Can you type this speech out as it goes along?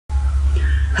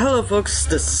Hello folks,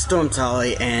 this is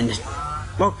Stormtali, and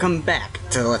welcome back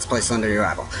to Let's Play Slender.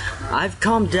 I've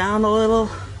calmed down a little,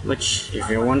 which, if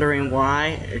you're wondering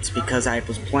why, it's because I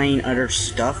was playing other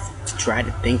stuff to try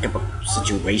to think of a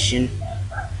situation,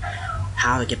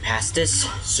 how to get past this,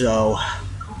 so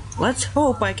let's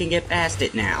hope I can get past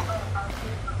it now.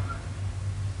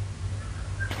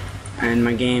 And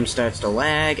my game starts to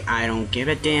lag. I don't give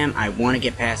a damn. I want to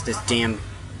get past this damn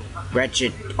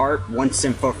wretched art once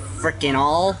and for frickin'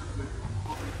 all.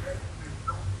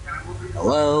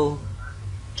 Hello?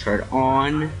 Turn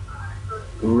on.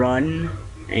 Run.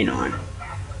 Hang on.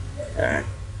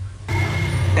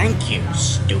 Thank you,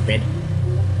 stupid.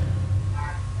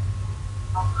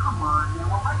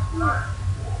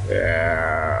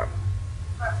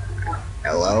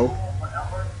 Hello?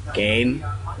 Game?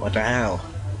 What the hell?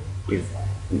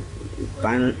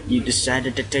 You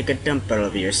decided to take a dump out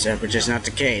of yourself, which is not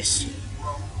the case.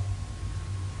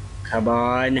 Come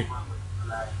on.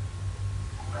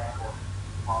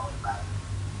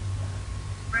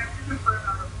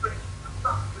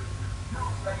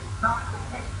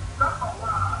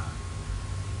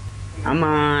 Come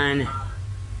on.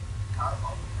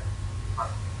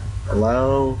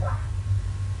 Hello?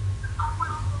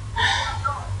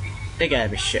 They gotta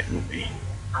be shitting with me.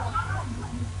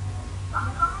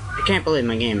 I can't believe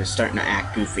my game is starting to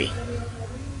act goofy.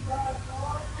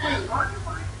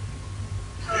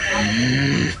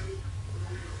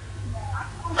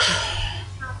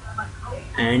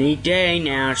 Any day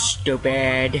now,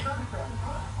 stupid.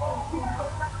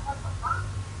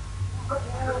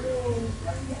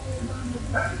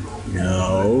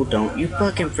 No, don't you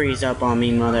fucking freeze up on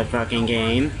me, motherfucking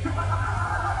game.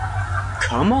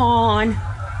 Come on.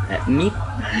 Let me...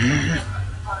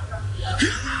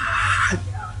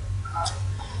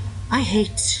 I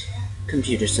hate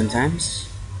computers sometimes,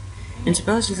 and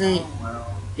supposedly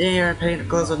they are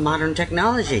pinnacles of modern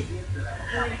technology.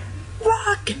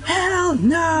 Fuck! Hell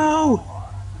no!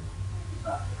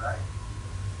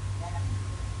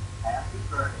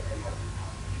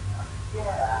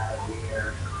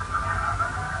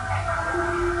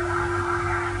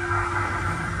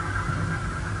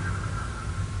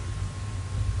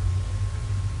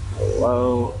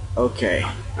 Hello? Okay,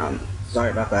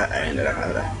 sorry about that, I ended up out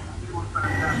of that.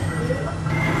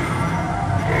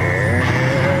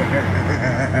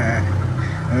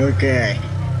 Okay.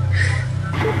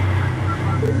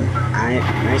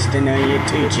 Nice to know you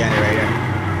too, generator.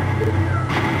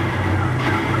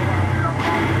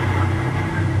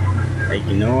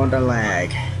 Ignore the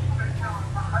lag.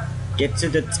 Get to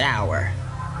the tower.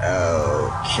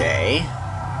 Okay.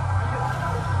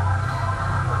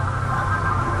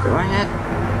 Do I have...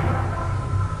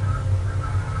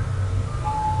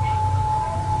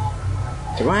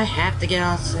 Do I have to get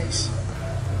all 6?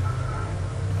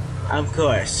 Of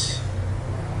course.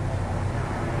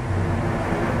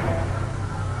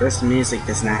 This music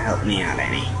does not help me out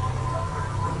any.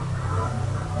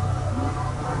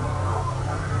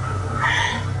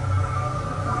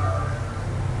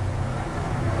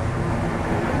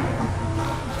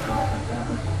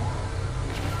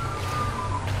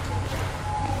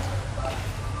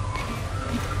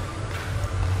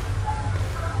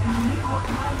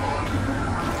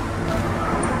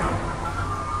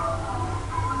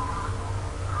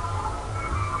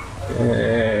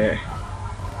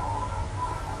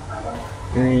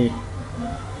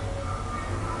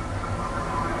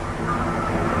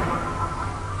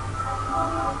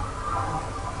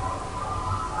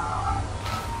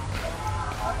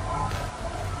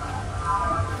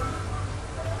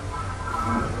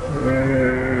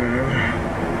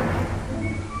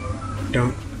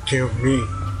 Don't kill me.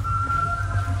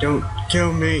 Don't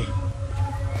kill me.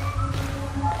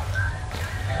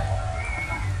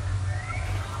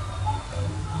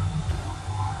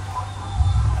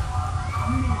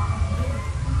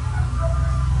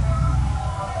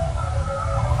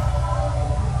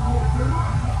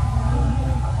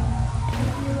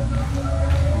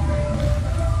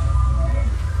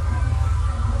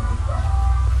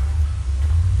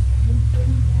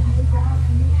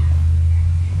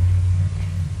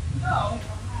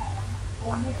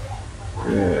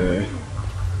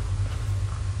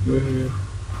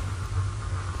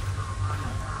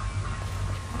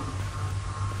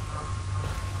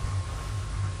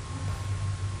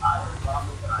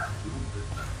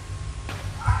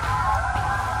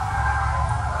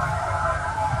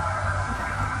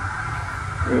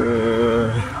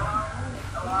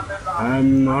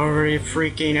 I'm already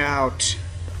freaking out.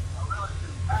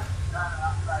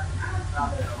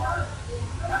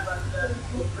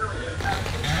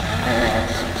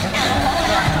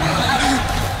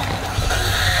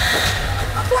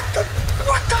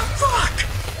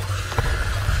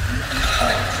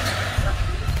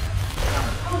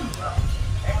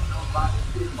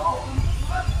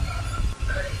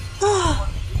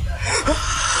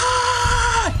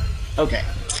 Okay.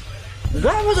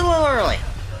 That was a little early.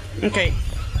 Okay,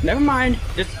 never mind.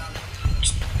 Just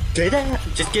do that.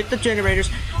 Just get the generators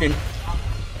and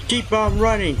keep on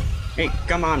running. Hey,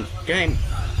 come on, game.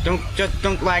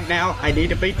 Don't lag now. I need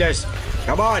to beat this.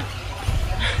 Come on.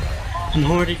 I'm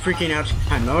already freaking out.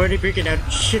 I'm already freaking out.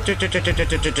 Shit.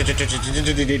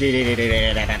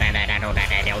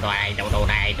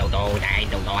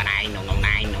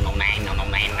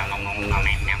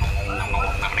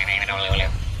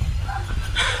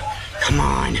 Come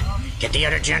on. Get the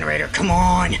other generator. Come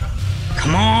on.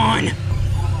 Come on.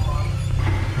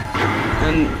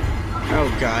 And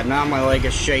oh god, now my leg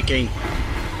is shaking.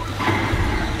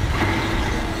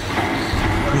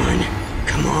 Run.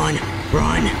 Come on.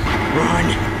 Run. Run.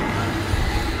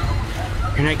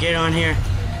 Can I get on here?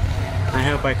 I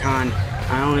hope I can.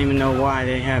 I don't even know why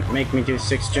they make me do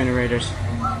 6 generators.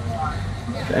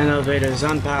 The elevator is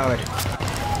unpowered.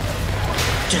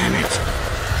 Damn it.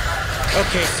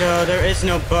 Okay, so there is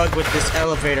no bug with this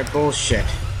elevator bullshit.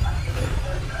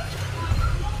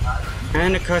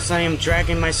 And of course I am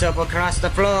dragging myself across the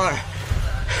floor.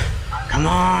 Come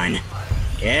on.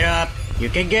 Get up. You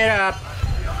can get up.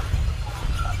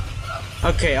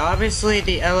 Okay, obviously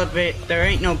the there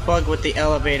ain't no bug with the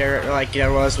elevator like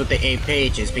there was with the 8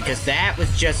 pages, because that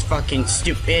was just fucking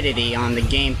stupidity on the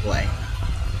gameplay.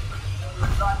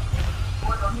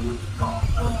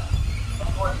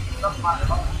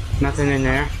 Nothing in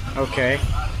there. Okay.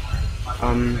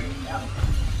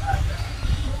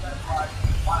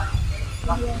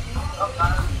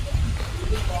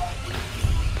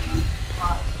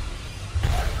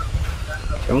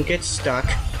 Don't get stuck.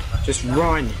 Just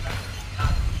run.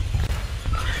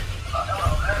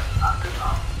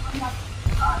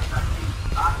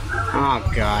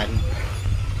 Oh god.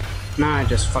 Now I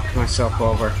just fucked myself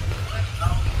over.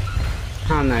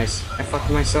 How nice. I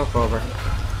fucked myself over.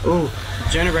 Ooh,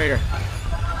 generator.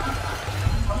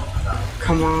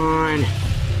 Come on.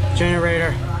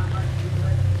 Generator.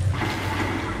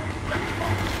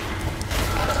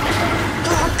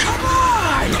 Oh, come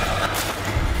on!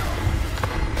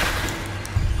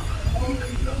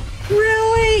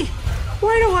 Really?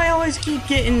 Why do I always keep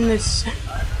getting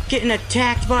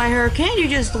attacked by her? Can't you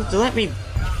just let me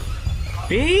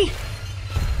be?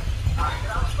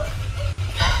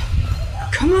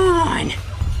 Come on!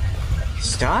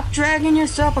 Stop dragging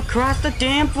yourself across the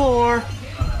damn floor.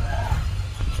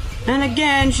 And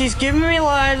again, she's giving me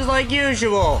lives like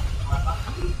usual.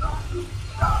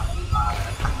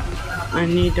 I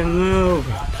need to move.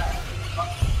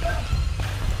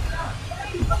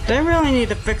 They really need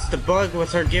to fix the bug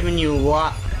with her giving you a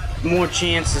lot more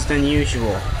chances than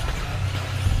usual.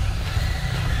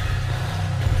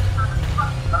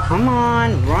 Come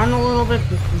on, run a little bit.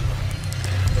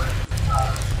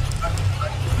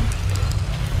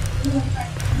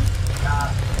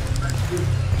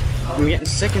 I'm getting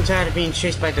sick and tired of being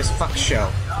chased by this fuck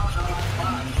show.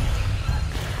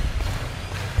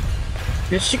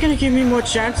 Is she gonna give me more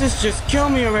chances? Just kill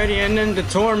me already and end the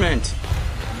torment.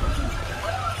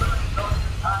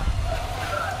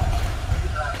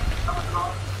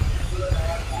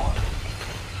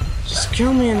 Just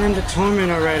kill me and end the torment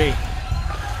already.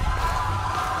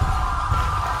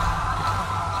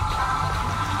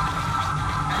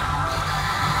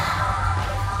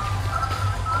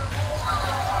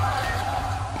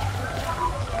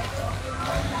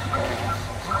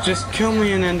 Just kill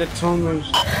me and end the torment.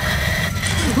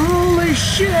 Holy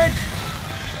shit!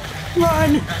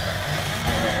 Run!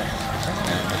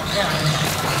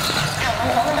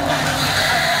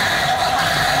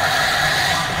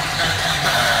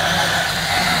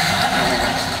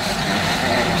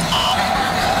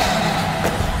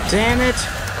 Damn it!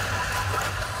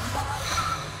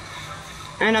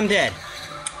 And I'm dead.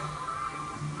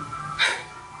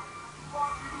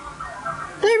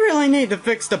 They really need to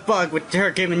fix the bug with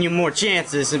her giving you more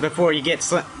chances before you get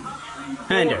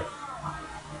Slender.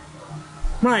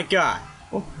 My god.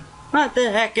 What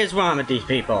the heck is wrong with these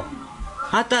people?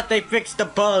 I thought they fixed the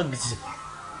bugs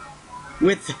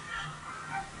with...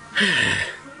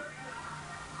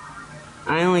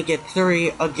 I only get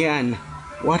 3 again.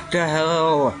 What the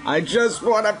hell? I just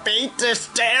want to beat this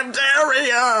damned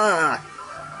area!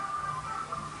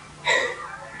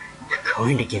 You're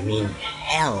going to give me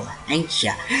hell, ain't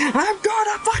ya? I'm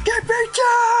gonna fucking beat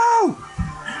you!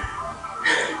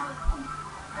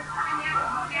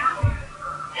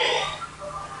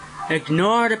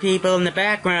 Ignore the people in the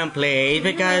background, please,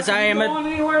 because I am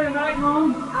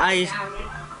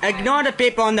Ignore the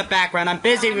people in the background. I'm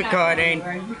busy recording.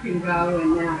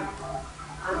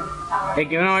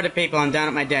 Ignore the people. I'm down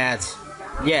at my dad's.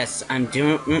 Yes, I'm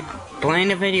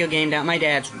playing a video game down at my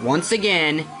dad's once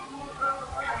again.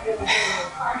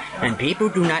 And people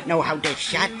do not know how to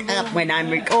shut up when I'm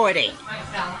recording.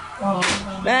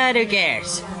 But who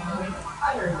cares?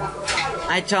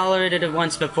 I tolerated it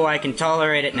once before, I can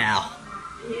tolerate it now.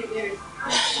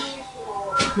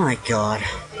 My God.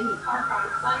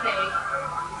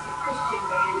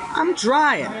 I'm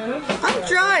trying.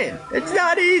 It's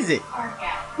not easy.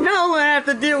 Now I have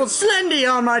to deal with Slender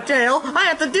on my tail. I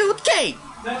have to deal with Kate.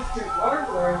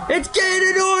 It's Kate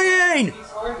annoying!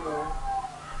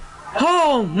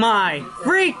 Oh my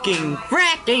freaking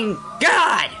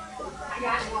God!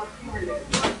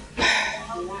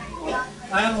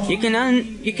 You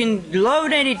can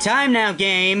load any time now,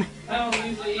 game.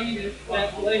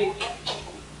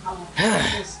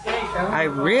 I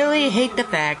really hate the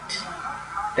fact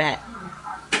that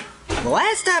the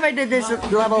last time I did this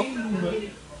level,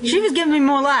 she was giving me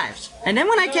more lives. And then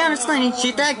when I counted Slender, she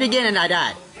attacked me again and I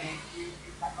died.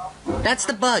 That's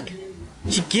the bug.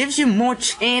 She gives you more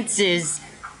chances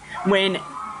when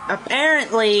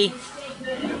apparently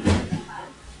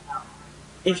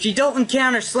if you don't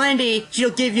encounter Slender,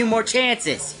 she'll give you more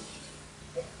chances.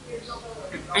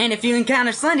 And if you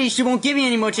encounter Slender, she won't give you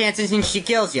any more chances and she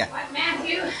kills you.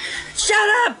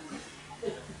 Shut up!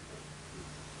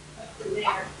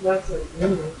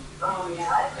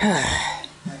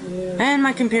 And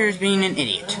my computer's being an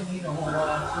idiot.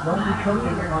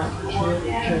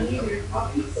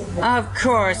 Of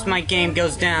course my game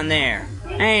goes down there.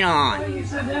 Ain't on.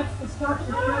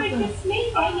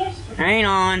 Ain't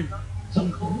on.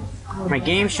 My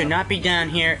game should not be down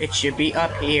here. It should be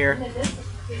up here.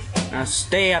 Now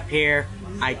stay up here.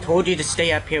 I told you to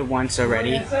stay up here once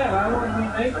already.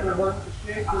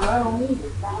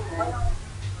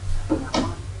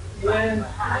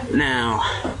 Now,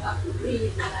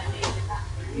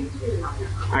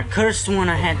 I cursed when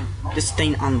I had this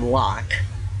thing unlock,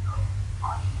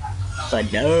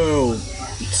 but no,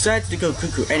 it decides to go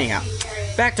cuckoo. Anyhow,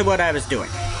 back to what I was doing.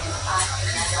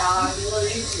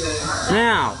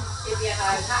 Now,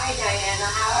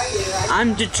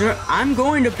 I'm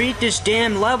going to beat this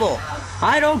damn level.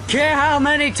 I don't care how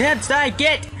many attempts I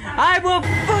get. I will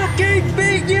fucking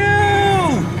beat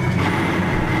you!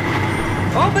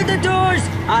 Open the doors!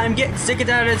 I'm getting sick and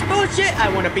tired of this bullshit. I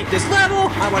want to beat this level.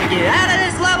 I want to get out of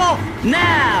this level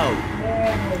now!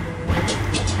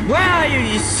 Where are you,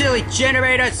 you silly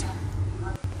generators?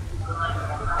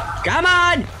 Come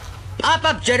on! Pop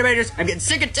up, generators. I'm getting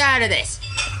sick and tired of this.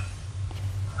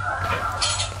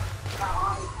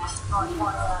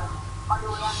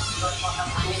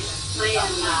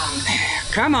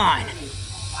 Come on!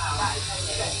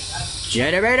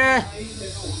 Generator!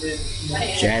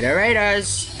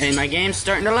 Generators! And my game's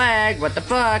starting to lag. What the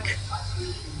fuck?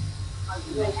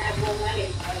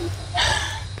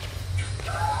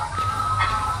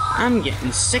 I'm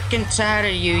getting sick and tired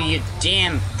of you, you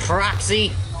damn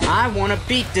proxy. I want to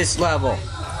beat this level.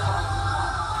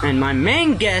 And my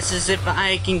main guess is if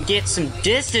I can get some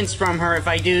distance from her if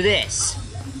I do this.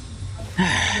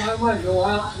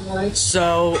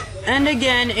 So, and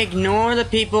again, ignore the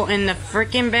people in the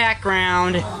freaking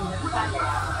background.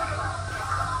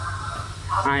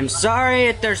 I'm sorry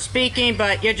if they're speaking,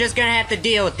 but you're just gonna have to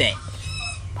deal with it.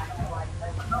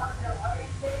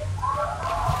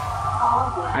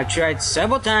 I've tried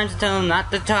several times to tell them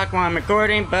not to talk while I'm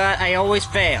recording, but I always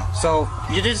fail. So,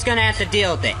 you're just gonna have to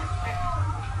deal with it.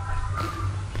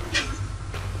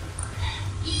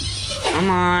 Come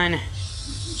on.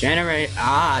 Generator.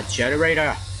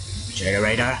 Generator.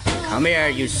 Generator. Come here,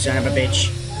 you son of a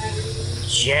bitch.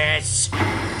 Yes.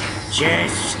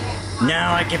 Yes.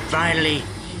 Now I can finally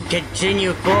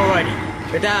continue forward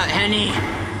without any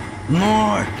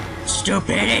more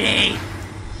stupidity.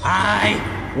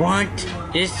 I want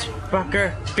this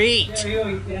fucker beat.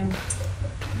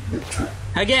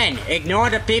 Again, ignore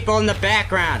the people in the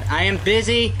background. I am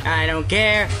busy. I don't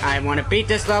care. I want to beat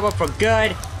this level for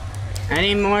good.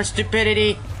 Any more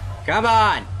stupidity? Come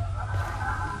on.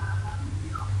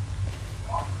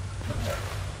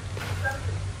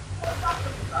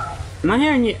 Am I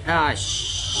hearing you? Ah,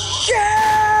 shit!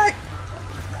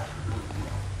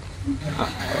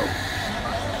 Uh-oh.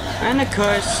 And of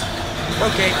course.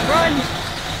 Okay, run!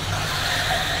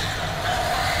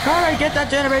 Alright, get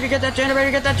that generator, get that generator,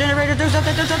 get that generator, do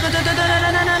something, do something, do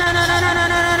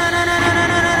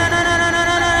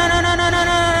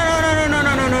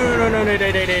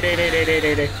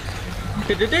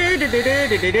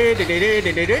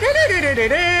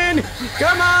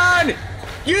Come on!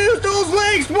 Use those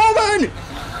legs, woman!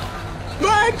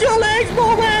 Back your legs,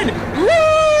 woman!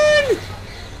 Run!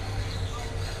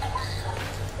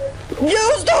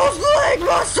 Use those leg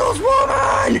muscles,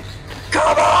 woman!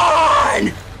 Come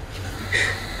on!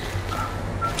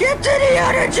 Get to the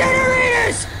other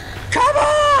generators! Come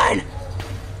on!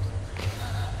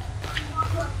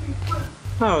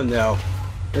 Oh no.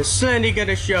 Is Slender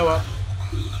gonna show up?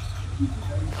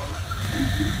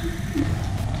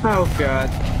 Oh god.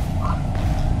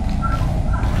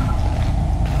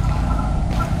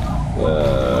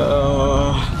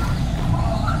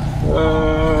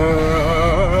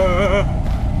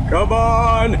 Come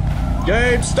on!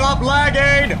 Game, stop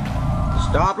lagging!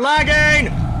 Stop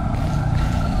lagging!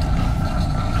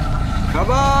 Come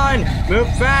on! Move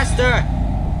faster!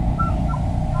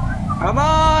 Come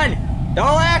on!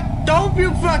 Don't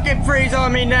you fucking freeze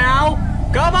on me now!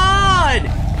 Come on!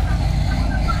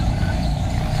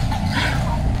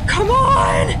 Come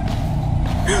on!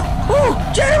 Oh!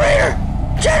 Generator!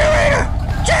 Generator!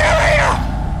 Generator!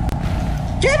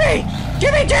 Give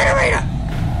me generator!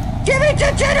 Give me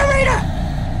the generator!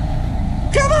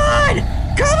 Come on!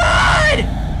 Come on!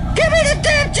 Give me the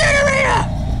damn generator!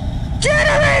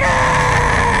 Generator!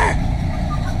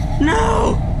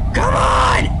 No! Come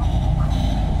on!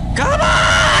 Come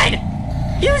on!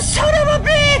 You son of a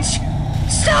bitch!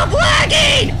 Stop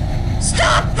lagging!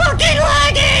 Stop fucking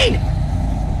lagging!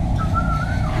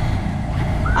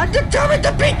 I'm determined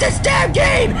to beat this damn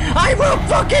game! I will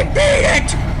fucking beat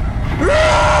it! Run!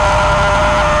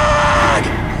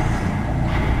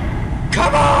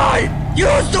 Come on!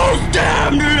 Use those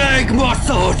damn leg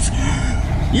muscles!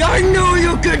 I knew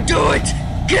you could do it!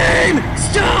 Game,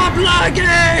 stop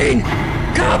lagging!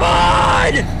 Come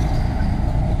on!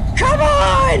 Come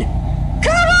on!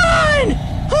 Come on!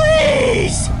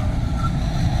 Please!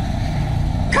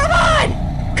 Come on!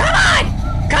 Come on!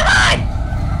 Come on!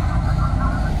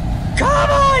 Come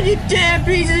on, you damn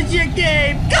piece of shit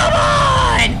game! Come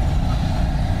on!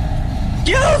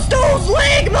 Use those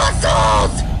leg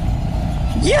muscles!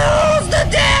 Use the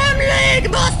damn leg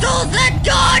muscles that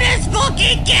God is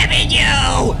fucking giving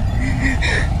you!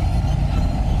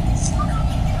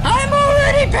 I'm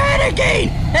already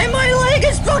panicking! And my leg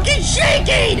is fucking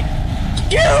shaking!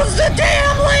 Use the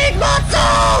damn leg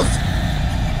muscles!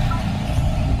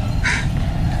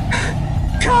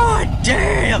 God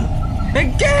damn!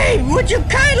 And game, would you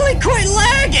kindly quit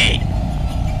lagging?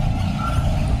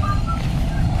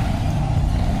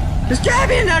 There's gotta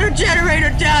be another generator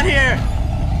down here!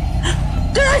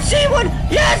 Did I see one?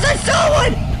 Yes, I saw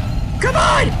one! Come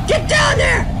on! Get down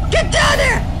there! Get down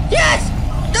there! Yes!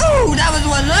 Oh, that was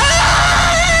one! Ah!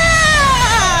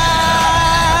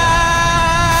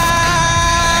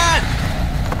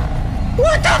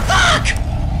 What the fuck?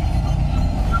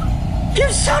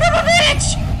 You son of a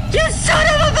bitch! You son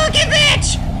of a fucking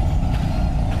bitch!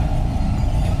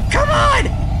 Come on!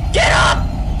 Get up!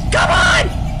 Come on!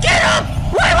 Get up!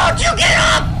 Why won't you get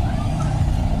up?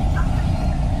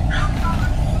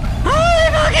 Holy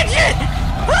fucking shit!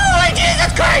 Holy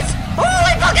Jesus Christ!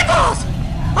 Holy fucking balls!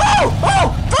 Oh!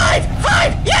 Oh! Five!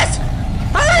 Yes!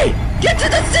 Hurry! Get to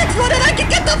the sixth one and I can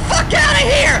get the fuck out of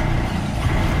here!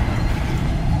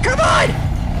 Come on!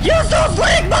 Use those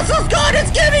leg muscles God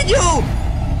is giving you!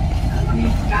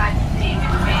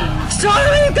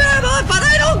 Sorry, Grandma, but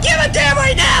I don't give a damn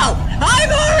right now! I'm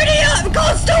already up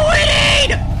close to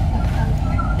winning!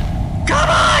 Come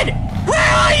on!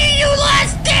 Where are you, you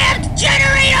last damned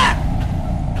generator?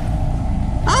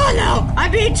 Oh no,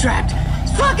 I'm being trapped.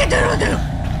 Fucking doodle-doo.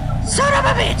 Son of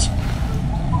a bitch!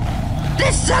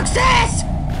 This sucks ass!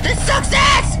 This sucks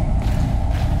ass!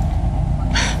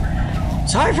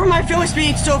 Sorry for my voice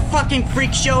being so fucking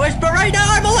freak showish, but right now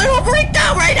I'm a little freaked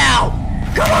out right now!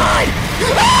 Come on!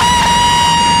 Ah!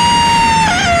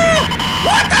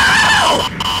 What the hell?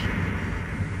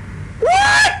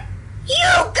 What?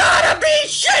 You gotta be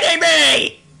shitting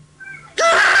me!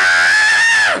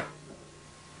 Ah!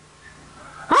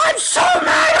 I'm so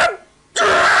mad!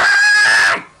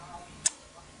 Ah!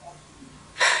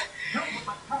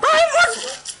 I was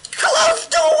close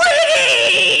to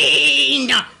winning!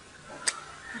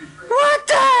 What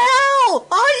the hell?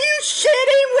 Are you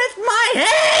shitting with my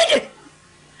head?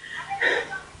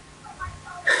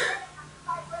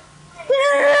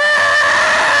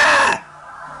 Yeah!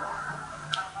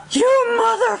 You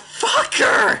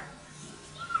motherfucker!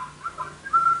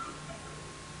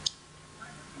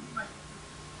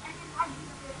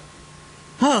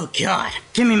 Oh god,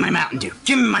 give me my Mountain Dew.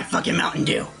 Give me my fucking Mountain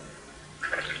Dew.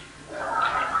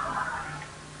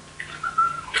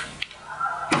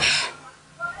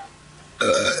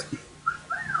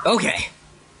 Okay.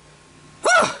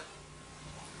 Oh!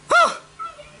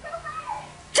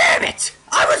 Damn it!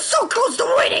 I was so close to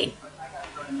winning!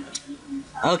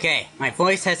 Okay, my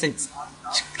voice hasn't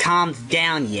calmed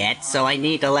down yet, so I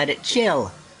need to let it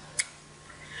chill.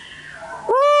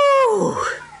 Woo!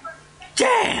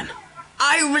 Damn!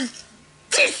 I was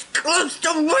this close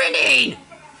to winning!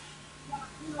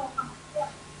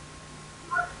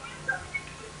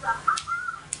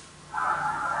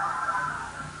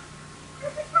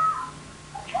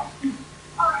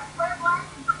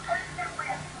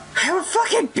 I will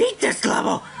fucking beat this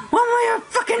level! One way or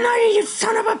fucking another, you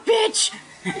son of a bitch!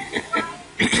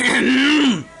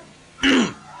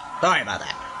 Sorry about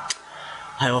that.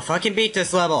 I will fucking beat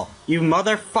this level, you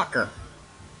motherfucker.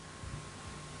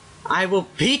 I will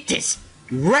beat this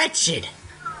wretched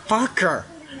fucker.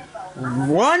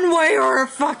 One way or a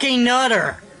fucking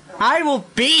another. I will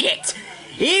beat it.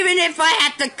 Even if I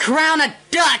have to crown a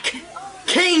duck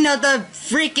king of the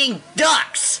freaking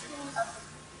ducks.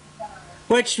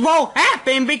 Which won't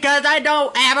happen because I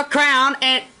don't have a crown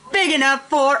and big enough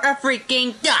for a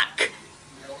freaking duck.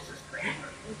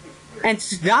 And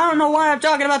I don't know why I'm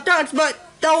talking about ducks, but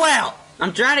oh well.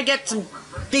 I'm trying to get some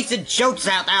decent jokes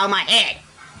out of my head.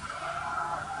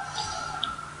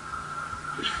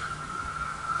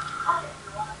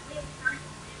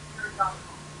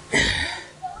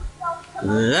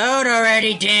 Load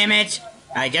already, damn it!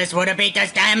 I just want to beat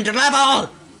this damned level!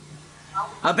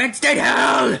 I've been stayed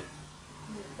hell!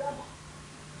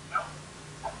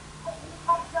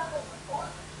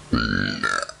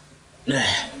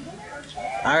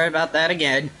 Sorry about that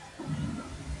again.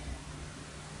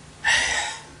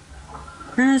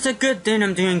 It's a good thing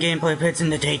I'm doing gameplay vids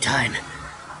in the daytime.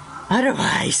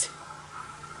 Otherwise...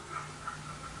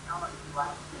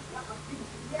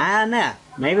 I don't know.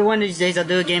 Maybe one of these days I'll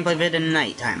do a gameplay vid in the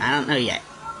nighttime. I don't know yet.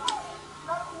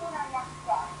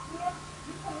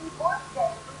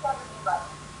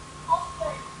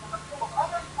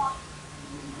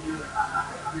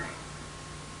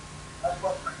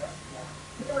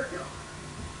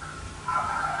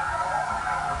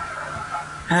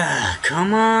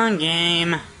 Come on,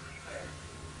 game.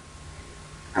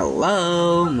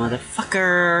 Hello,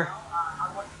 motherfucker.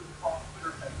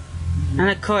 And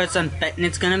of course, I'm betting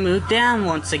it's gonna move down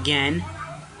once again.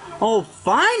 Oh,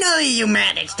 finally you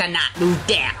managed to not move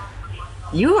down.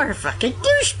 You are a fucking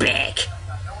douchebag.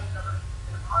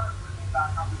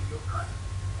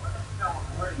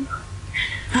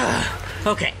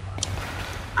 Okay.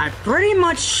 I pretty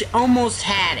much almost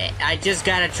had it. I just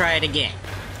gotta try it again.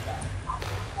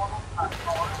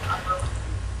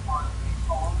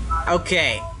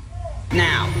 Okay.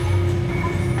 Now,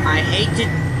 I hate to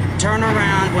turn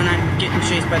around when I'm getting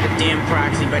chased by the damn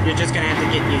proxy, but you're just gonna have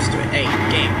to get used to it. Hey,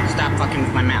 game, stop fucking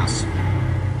with my mouse.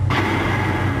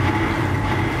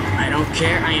 I don't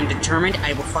care, I am determined,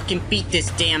 I will fucking beat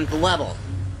this damned level.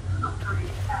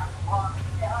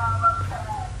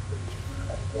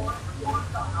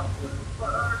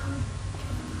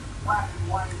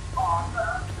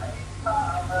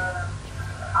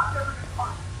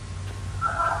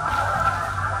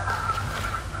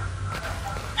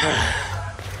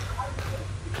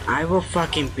 I will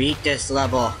fucking beat this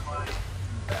level.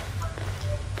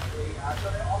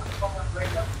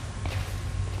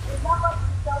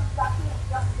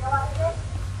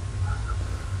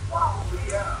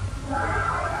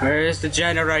 Where's the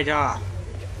generator?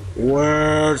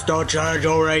 Where's the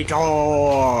generator?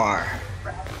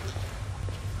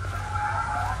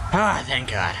 Ah,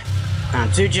 thank God.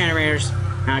 Found 2 generators.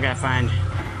 Now I gotta find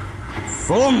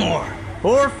 4 more.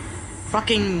 4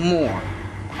 fucking more.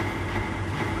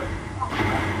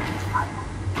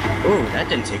 Ooh, that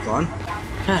didn't take long.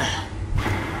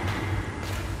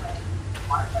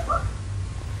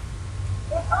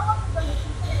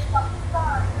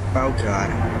 Oh God.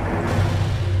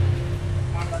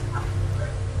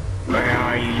 Where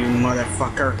are you, you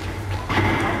motherfucker?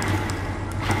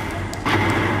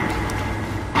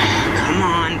 Come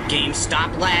on, game,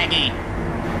 stop lagging.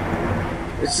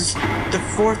 This is the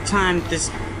 4th time, this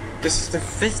is the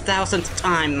 5,000th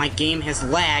time my game has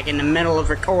lagged in the middle of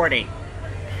recording.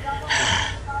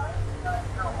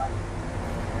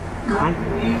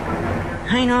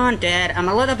 Hang on, Dad. I'm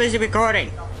a little busy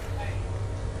recording.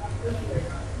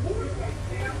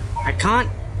 I can't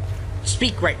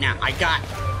speak right now. I got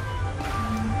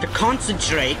to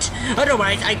concentrate.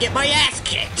 Otherwise, I get my ass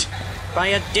kicked by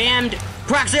a damned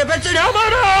proxy impersonator!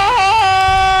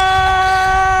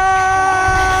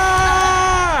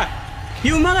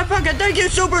 You motherfucker! Thank you,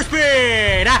 Super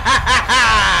Speed!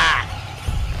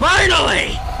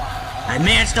 Finally! I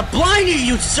managed to blind you,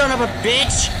 you son of a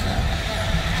bitch!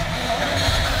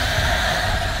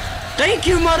 Thank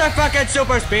you, motherfucking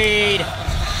Super Speed!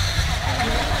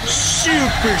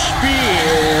 Super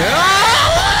Speed! Oh!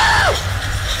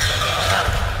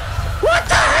 What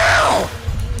the hell?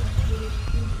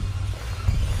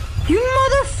 You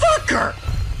motherfucker!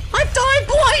 I thought I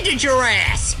blinded your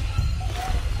ass!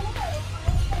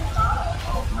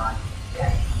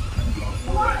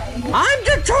 I'm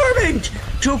determined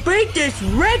to beat this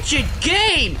wretched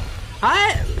game.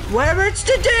 Whether it's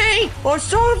today or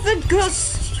something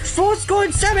fourscore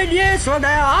and 7 years from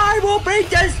now, I will beat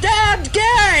this damned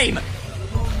game.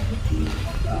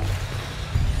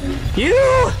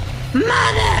 You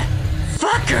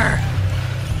motherfucker!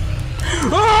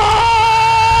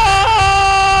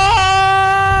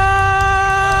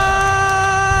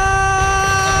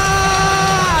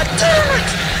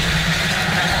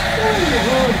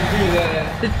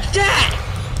 Dad!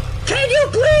 Can you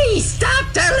please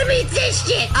stop telling me this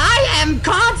shit? I am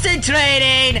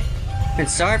concentrating!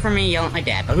 It's sorry for me yelling at my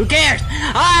dad, but who cares?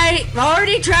 I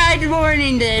already tried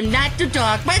warning them not to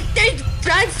talk, but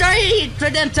I'm sorry for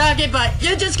them talking, but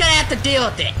you're just gonna have to deal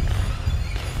with it.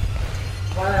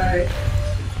 Bye.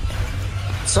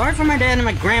 Sorry for my dad and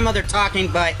my grandmother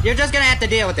talking, but you're just gonna have to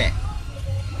deal with it.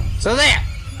 So there.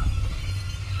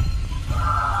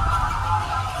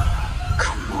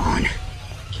 Come on.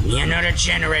 Give me another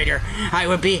generator. I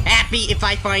would be happy if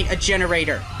I find a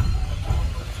generator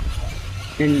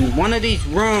in one of these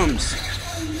rooms.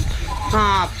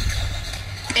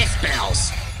 Piss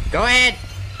bells. Go ahead.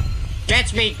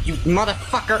 Catch me, you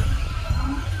motherfucker.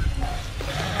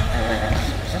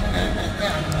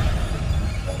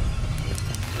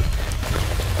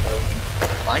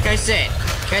 Like I said,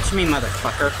 catch me,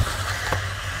 motherfucker.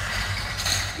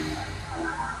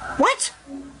 What?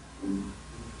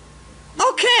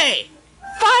 Okay!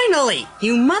 Finally!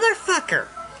 You motherfucker!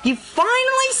 You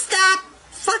finally stopped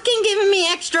fucking giving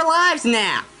me extra lives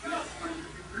now!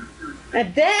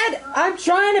 And Dad, I'm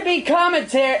trying to be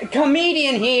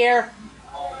comedian here.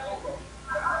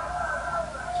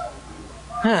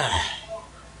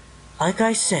 Like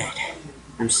I said,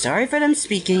 I'm sorry for them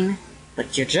speaking,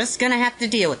 but you're just gonna have to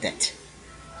deal with it.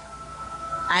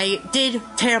 I did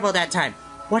terrible that time.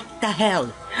 What the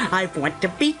hell? I want to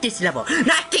beat this level,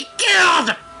 not get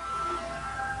killed!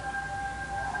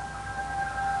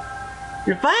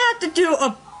 If I have to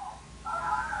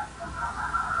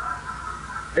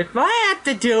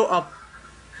do a...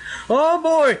 Oh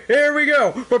boy, here we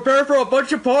go. Prepare for a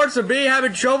bunch of parts of me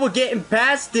having trouble getting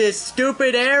past this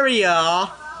stupid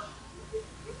area.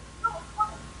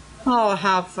 Oh,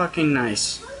 how fucking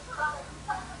nice.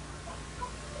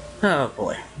 Oh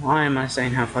boy, why am I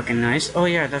saying how fucking nice? Oh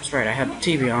yeah, that's right, I have the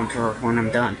TV on for when I'm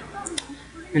done.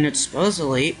 And it's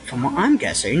supposedly, from what I'm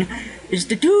guessing, is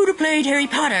the dude who played Harry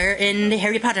Potter in the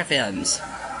Harry Potter films.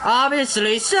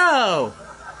 Obviously so!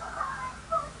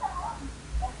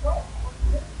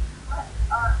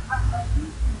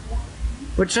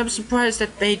 Which I'm surprised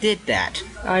that they did that.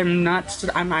 I'm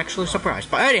actually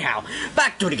surprised. But anyhow,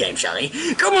 back to the game, shall we?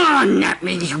 Come on, not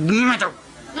me, you mother...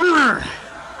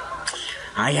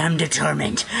 I am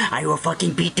determined. I will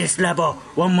fucking beat this level,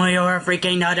 one way or a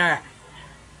freaking other.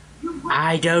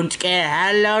 I don't care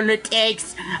how long it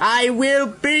takes. I will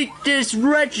beat this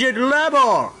wretched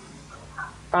level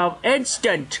of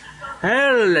instant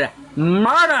hell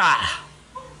murder.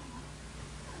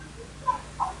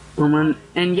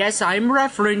 And yes, I'm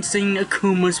referencing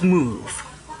Akuma's move.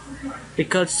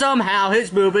 Because somehow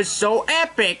his move is so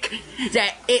epic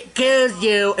that it kills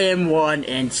you in one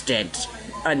instant.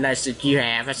 Unless you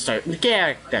have a certain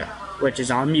character, which is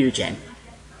on Mugen.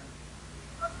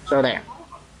 So there.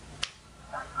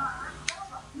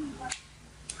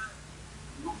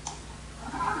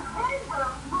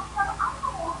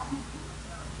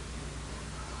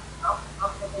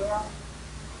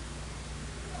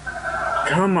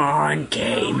 Come on,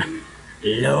 game.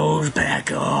 Load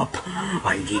back up.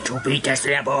 I need to beat this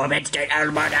level of instant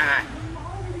murder.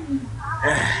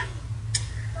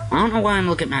 I don't know why I'm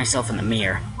looking at myself in the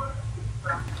mirror.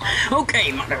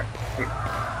 Okay, mother.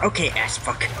 Okay, ass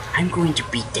fuck. I'm going to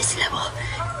beat this level.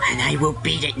 And I will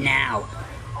beat it now.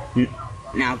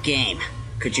 Now, game.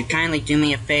 Could you kindly do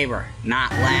me a favor?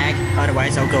 Not lag?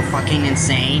 Otherwise I'll go fucking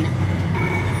insane.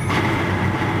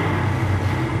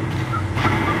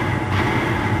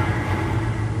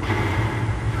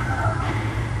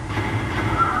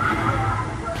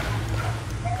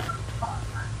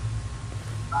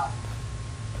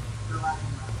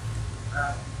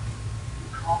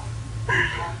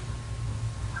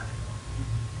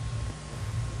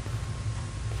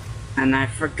 And I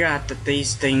forgot that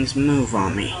these things move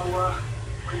on me.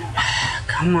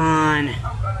 Come on.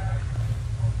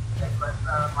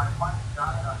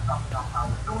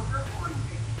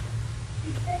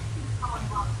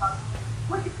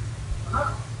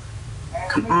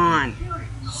 Come on.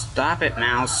 Stop it,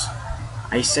 mouse.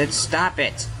 I said stop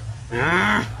it.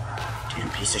 Damn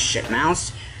piece of shit,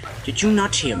 mouse. Did you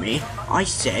not hear me? I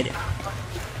said...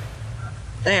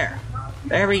 There.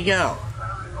 There we go.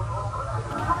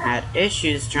 had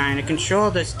issues trying to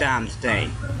control this damn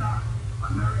thing.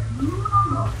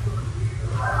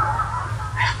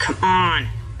 Come on.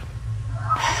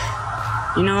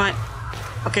 You know what?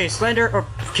 Okay, Slender or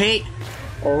Kate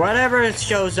or whatever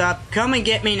shows up, come and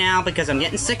get me now because I'm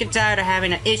getting sick and tired of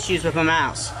having issues with my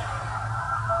mouse.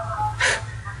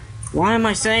 Why am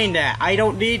I saying that? I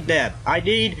don't need them. I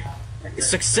need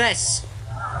success.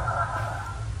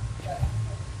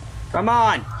 Come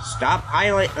on. Stop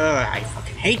highlight. I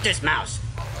fucking hate this mouse.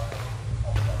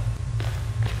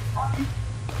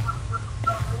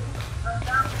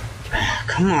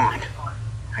 Come on.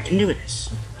 I can do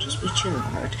this. Just be chill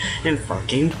about it and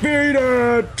fucking beat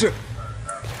it!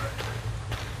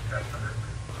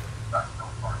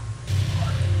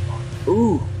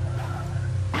 Ooh.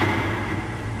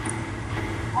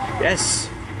 Yes.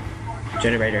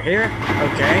 Generator here.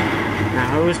 Okay.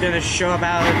 Now who's gonna show up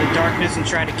out of the darkness and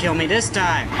try to kill me this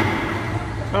time?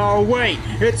 Oh wait,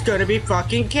 it's gonna be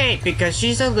fucking Kate because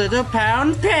she's a little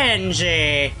pound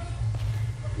pansy.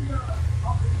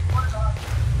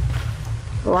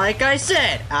 Like I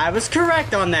said, I was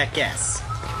correct on that guess.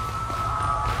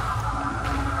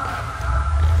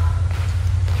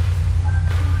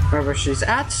 Wherever she's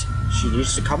at, she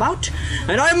needs to come out,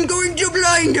 and I'm going to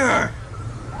blind her!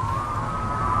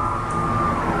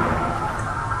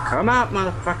 Come out,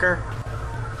 motherfucker.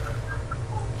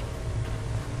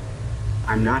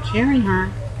 I'm not hearing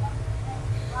her.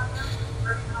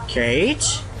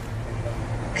 Kate?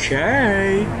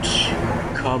 Kate?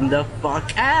 Come the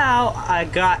fuck out! I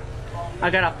got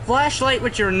a flashlight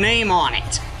with your name on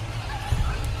it.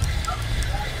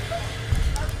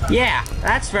 Yeah,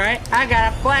 that's right. I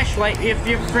got a flashlight with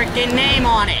your freaking name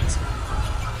on it.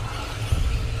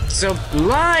 So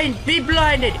be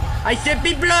blinded. I said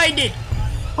be blinded.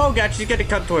 Oh god, she's gonna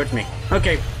come towards me.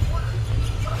 Okay.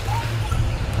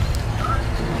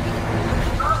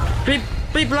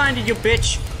 Be blinded, you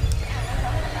bitch.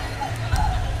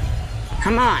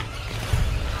 Come on.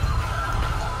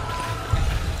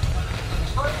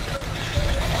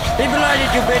 Be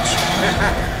blinded, you bitch.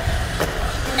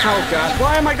 Oh god,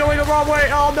 why am I going the wrong way?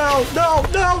 Oh no, no,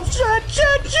 no, shit.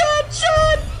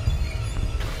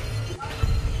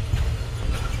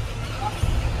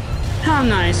 How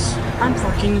nice. I'm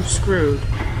fucking screwed.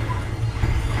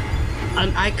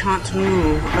 And I can't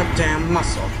move a damn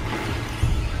muscle.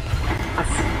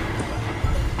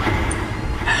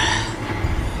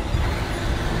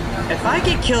 If I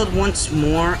get killed once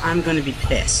more, I'm gonna be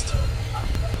pissed.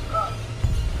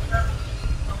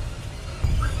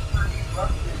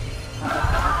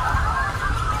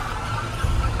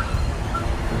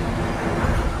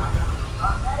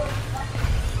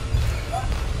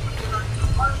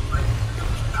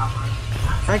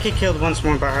 If I get killed once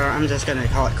more by her, I'm just gonna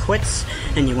call it quits.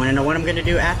 And you wanna know what I'm gonna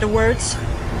do afterwards?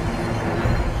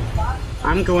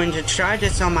 I'm going to try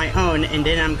this on my own, and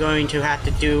then I'm going to have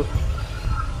to do...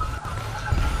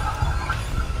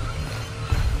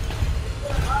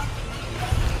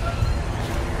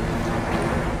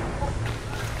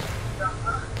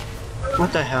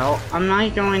 What the hell? Am I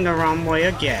going the wrong way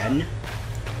again?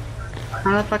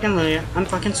 I'm fucking Lydia. I'm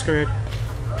fucking screwed.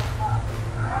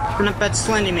 And I bet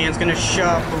Slender Man's gonna show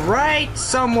up right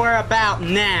somewhere about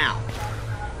now.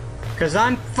 Cause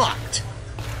I'm fucked.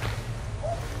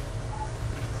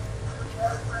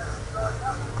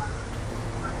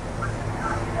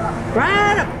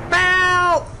 Right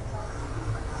about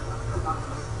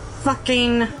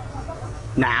fucking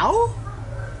now?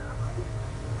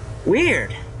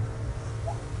 Weird.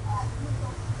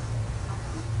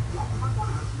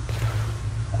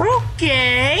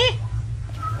 Okay.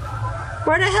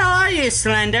 Where the hell are you,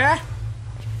 Slender?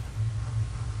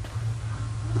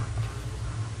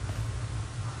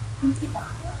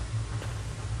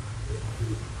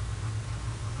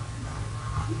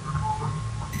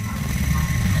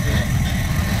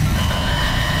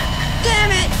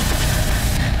 Damn it!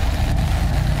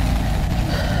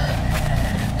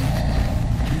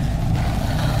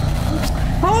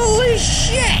 Holy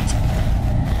shit!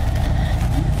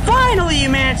 Finally you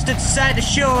managed to decide to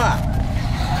show up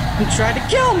and try to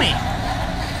kill me!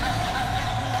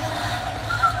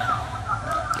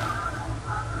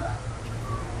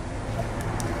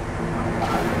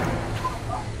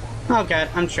 Oh god,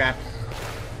 I'm trapped.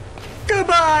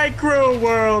 Goodbye, cruel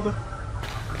world!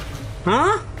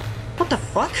 Huh? What the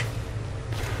fuck?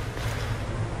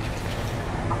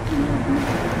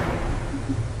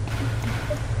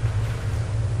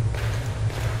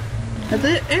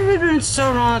 It would have been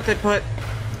so wrong that they put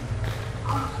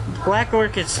Black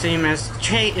Orchid's theme as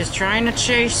Kate is trying to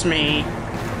chase me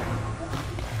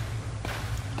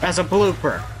as a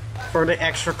blooper for the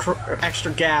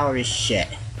extra gallery shit.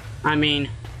 I mean,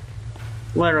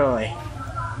 literally.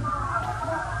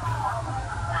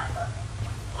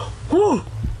 Whew!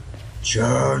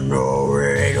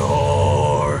 Generator!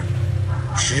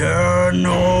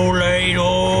 Generator!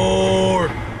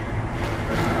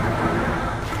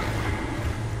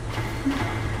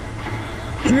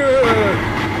 Yeah!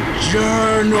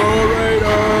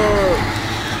 Generator!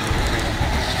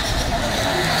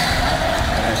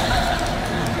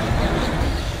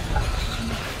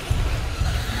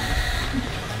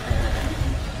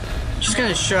 Just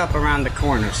gonna show up around the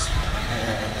corners.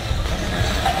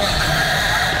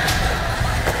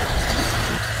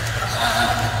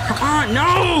 Come on,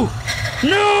 no!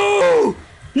 No!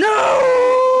 No!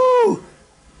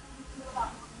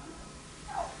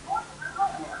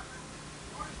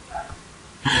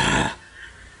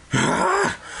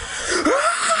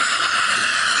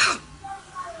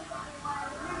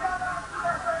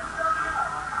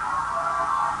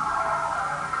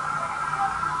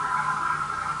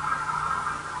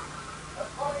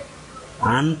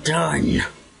 I'm done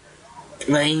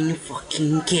playing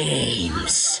fucking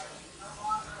games.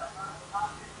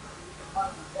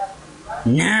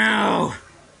 No!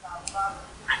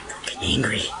 I'm fucking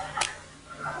angry.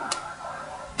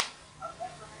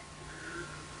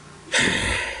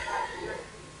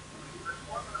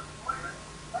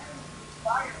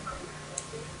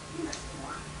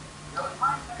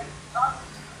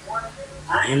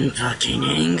 I'm fucking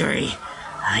angry.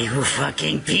 I will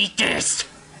fucking beat this.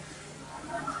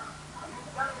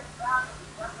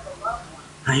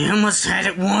 I almost had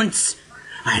it once.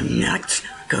 I'm not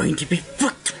going to be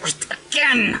fucked with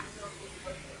again.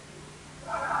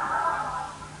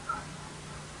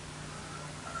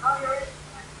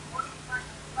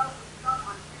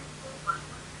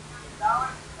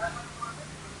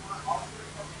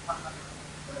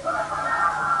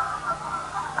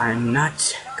 I'm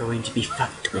not going to be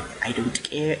fucked with. I don't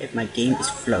care if my game is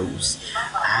flows.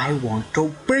 I want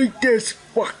to beat this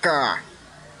fucker.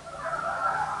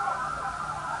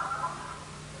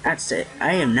 That's it.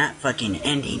 I am not fucking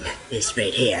ending this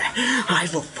right here. I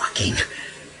will fucking...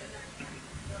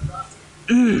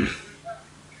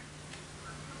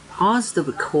 Pause the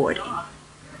recording.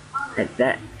 At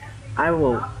that, I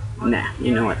will... Nah,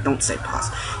 you know what? Don't say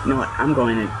pause. You know what? I'm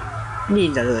going to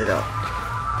need a little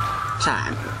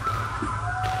time.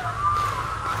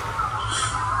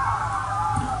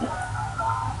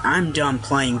 I'm done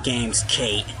playing games,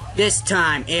 Kate. This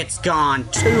time, it's gone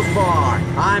too far.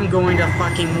 I'm going to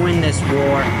fucking win this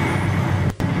war.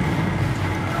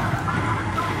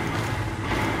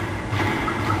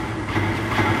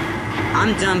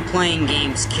 I'm done playing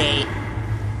games, Kate.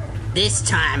 This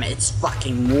time, it's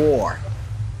fucking war.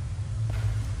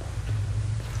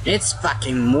 It's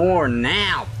fucking war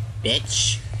now,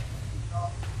 bitch.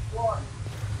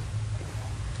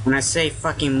 When I say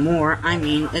fucking war, I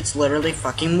mean it's literally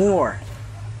fucking war.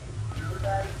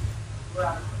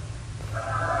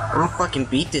 I'll fucking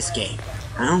beat this game.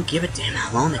 I don't give a damn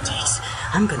how long it takes.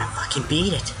 I'm gonna fucking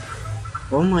beat it.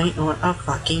 One way or a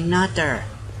fucking another.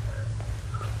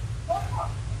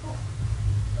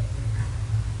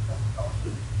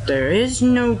 There is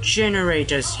no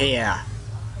generators here.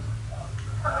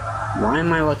 Why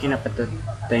am I looking up at the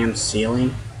damn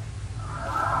ceiling?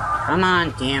 Come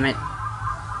on, damn it.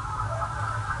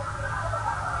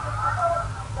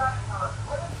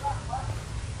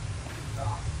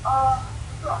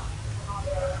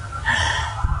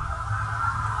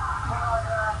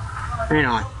 Hang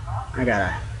on, I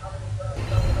gotta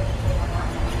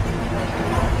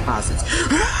pause this.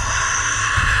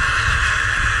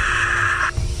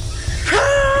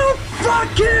 Oh,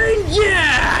 fucking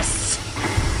yes!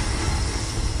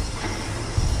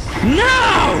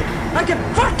 No! I can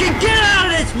fucking get out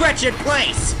of this wretched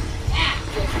place!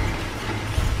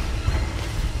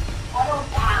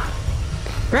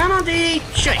 Grandma D,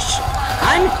 shush!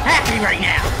 I'm happy right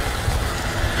now!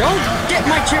 Don't get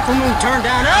my triple moon turned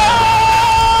down! Oh!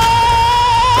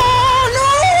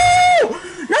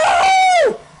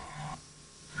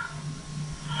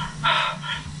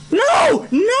 No!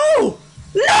 No!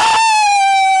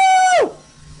 No!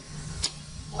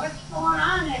 What's going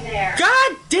on in there?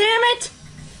 God damn it!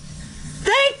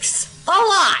 Thanks a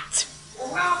lot!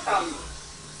 You're welcome.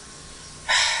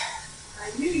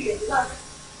 I knew you'd love it.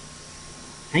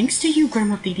 Thanks to you,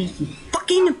 Grandma Dee, you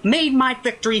fucking made my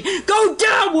victory go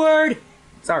downward!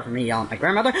 Sorry for me yelling at my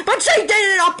grandmother, but she did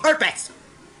it on purpose!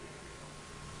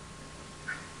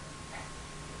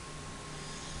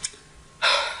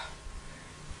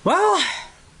 Well,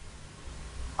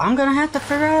 I'm gonna have to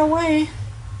figure out a way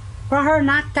for her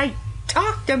not to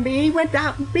talk to me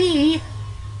without me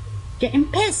getting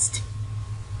pissed.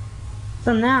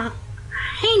 So now,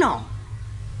 hang on.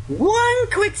 One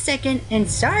quick second, and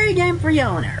sorry again for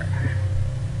yelling at her.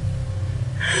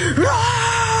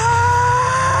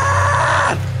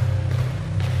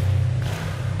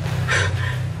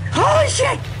 Holy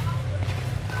shit!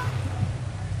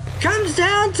 Comes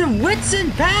down to wits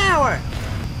and power.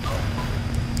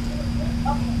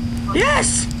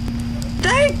 Yes!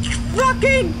 Thank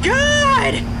fucking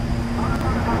God!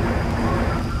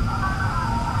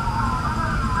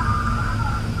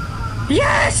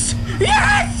 Yes!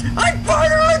 Yes! I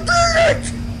finally did it!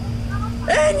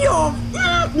 In your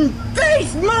fucking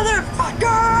face,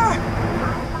 motherfucker!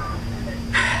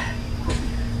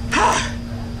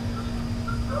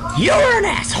 You're an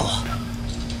asshole!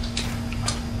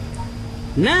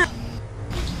 Now,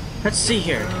 let's see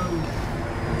here.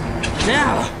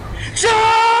 Now, charge!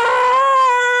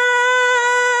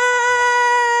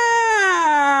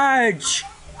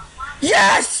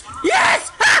 Yes!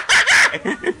 Yes!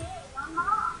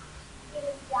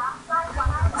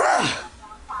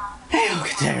 Hey,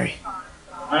 Terry.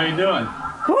 How you doing?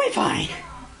 We're fine.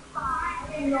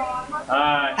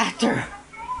 Hi. After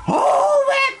all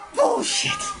that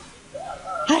bullshit,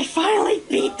 I finally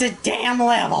beat the damn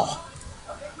level.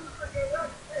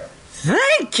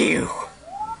 Thank you,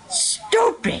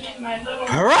 stupid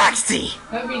proxy.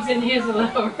 Hubby's in his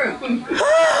little room.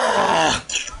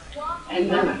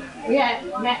 And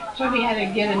Toby had to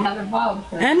get another bulb.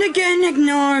 And again,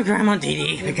 ignore Grandma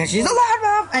Dee because she's a loud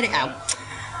mouth. Anyhow.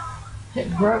 It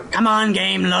broke. Come on,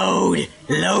 game, load,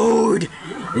 load,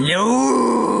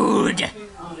 load.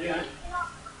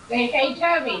 Hey,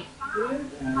 Toby.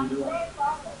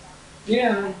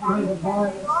 Yeah.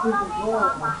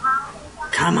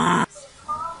 Come on.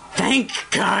 Thank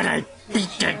God I beat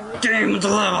the game's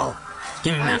level.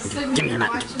 Give me that. Give me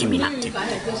that. Give me that.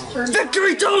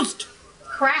 Victory toast!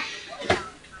 Crack.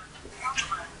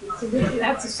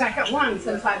 That's the second one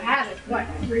since I've had it. What,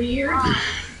 3 years?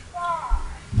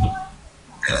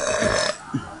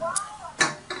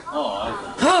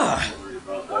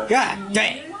 God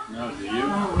dang. No, do you?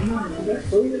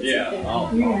 Yeah.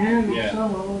 Yeah.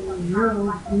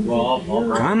 Well,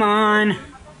 I'll Come on.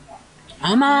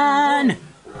 Come on.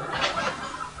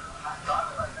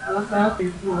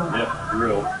 Yep,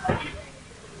 real.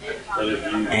 But if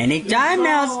you... Anytime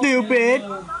now, stupid.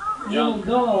 Young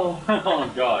dog.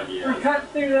 Oh, God, yeah. Cut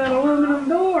through that aluminum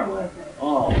door with it.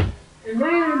 Oh. And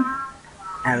then,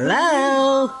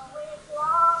 Hello.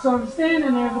 so I'm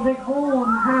standing there with a big hole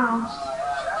in the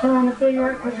house, trying to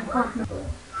figure out what the fuck.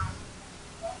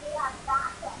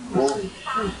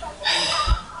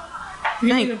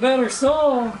 You need a better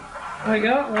saw. I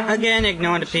got one. Again,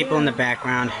 ignore the people in the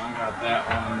background. I got that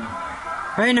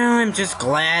one. Right now, I'm just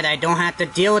glad I don't have to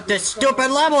deal with this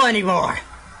stupid level anymore.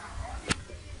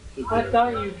 I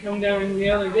thought you'd come down the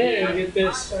other day and get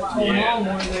this. I told Mom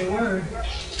where they were.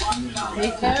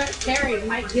 Hey, Terry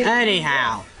might get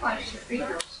Anyhow, flash your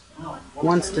fingers.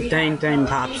 once the dang thing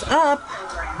pops up,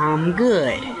 I'm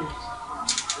good.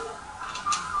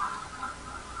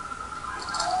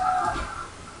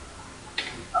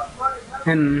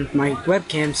 And my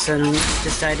webcam suddenly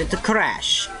decided to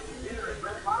crash.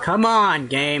 Come on,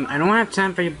 game. I don't have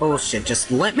time for your bullshit.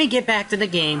 Just let me get back to the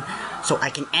game so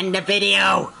I can end the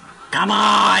video. Come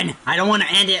on! I don't want to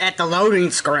end it at the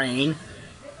loading screen.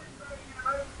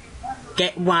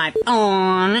 Get wiped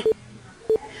on.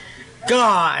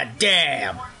 God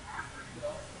damn.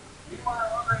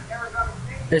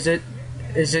 Is it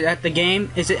at the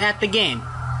game? Is it at the game?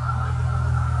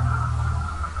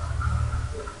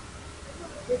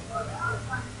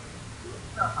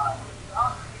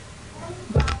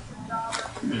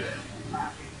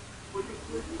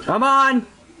 Come on!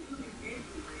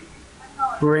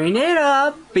 Bring it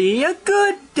up! Be a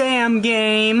good damn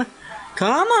game!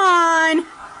 Come on!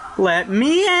 Let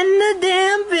me end the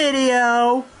damn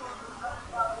video!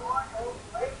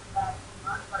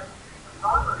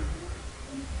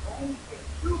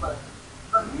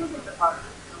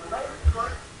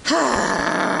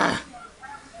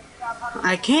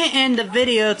 I can't end the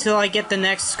video till I get the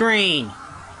next screen.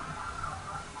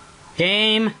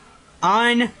 Game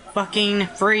unfucking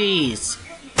freeze.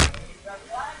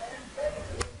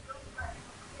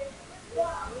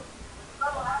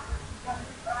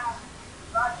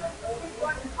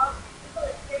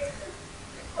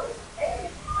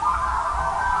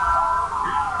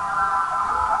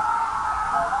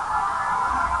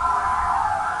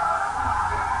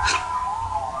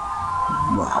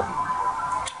 Wow.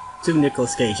 2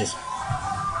 Nicolas Cages.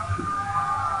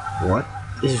 What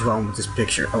is wrong with this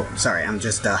picture? Oh, sorry, I'm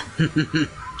just,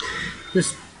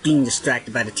 just being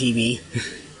distracted by the TV.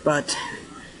 But,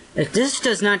 If this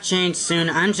does not change soon,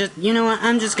 you know what,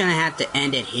 I'm just gonna have to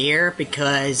end it here,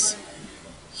 because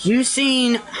you've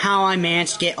seen how I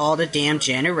managed to get all the damn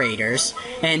generators,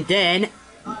 and then,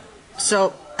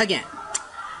 so, again,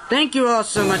 thank you all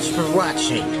so much for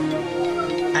watching,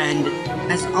 and,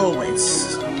 as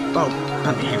always,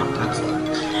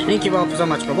 thank you all so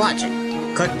much for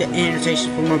watching. Click the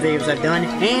annotation for more videos I've done,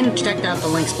 and check out the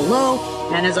links below,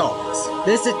 and as always,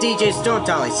 this is DJ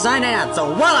Stormtali signing out,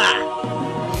 so voila!